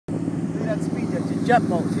jet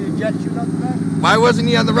boat. See the jet shooting out the back? Why wasn't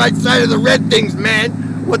he on the right side of the red things, man?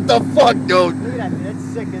 What the fuck, dude? Look at that, dude. That's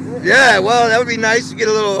sick, isn't it? Yeah, well, that would be nice to get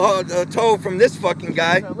a little tow from this fucking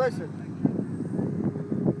guy. Listen.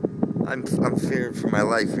 I'm fearing for my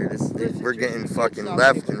life here. We're getting fucking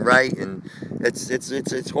left and right, and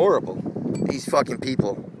it's horrible. These fucking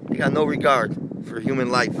people, they got no regard for human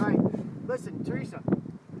life. All right, listen, Teresa.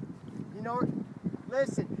 You know,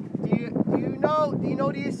 listen. Do you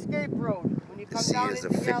know the escape road when you come down into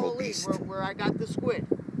Galilee where I got the squid?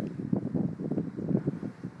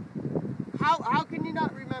 How can you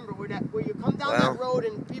not remember where you come down that road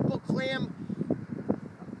and people clam?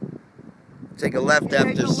 Take a left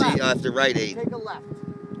after Rite Aid. Take a left.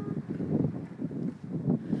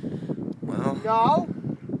 Well. No.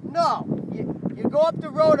 You go up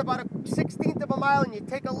the road about a 1/16 of a mile and you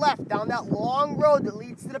take a left down that long road that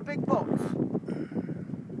leads to the big boats.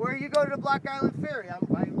 Where you go to the Black Island Ferry. I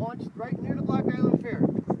launched right near the Black Island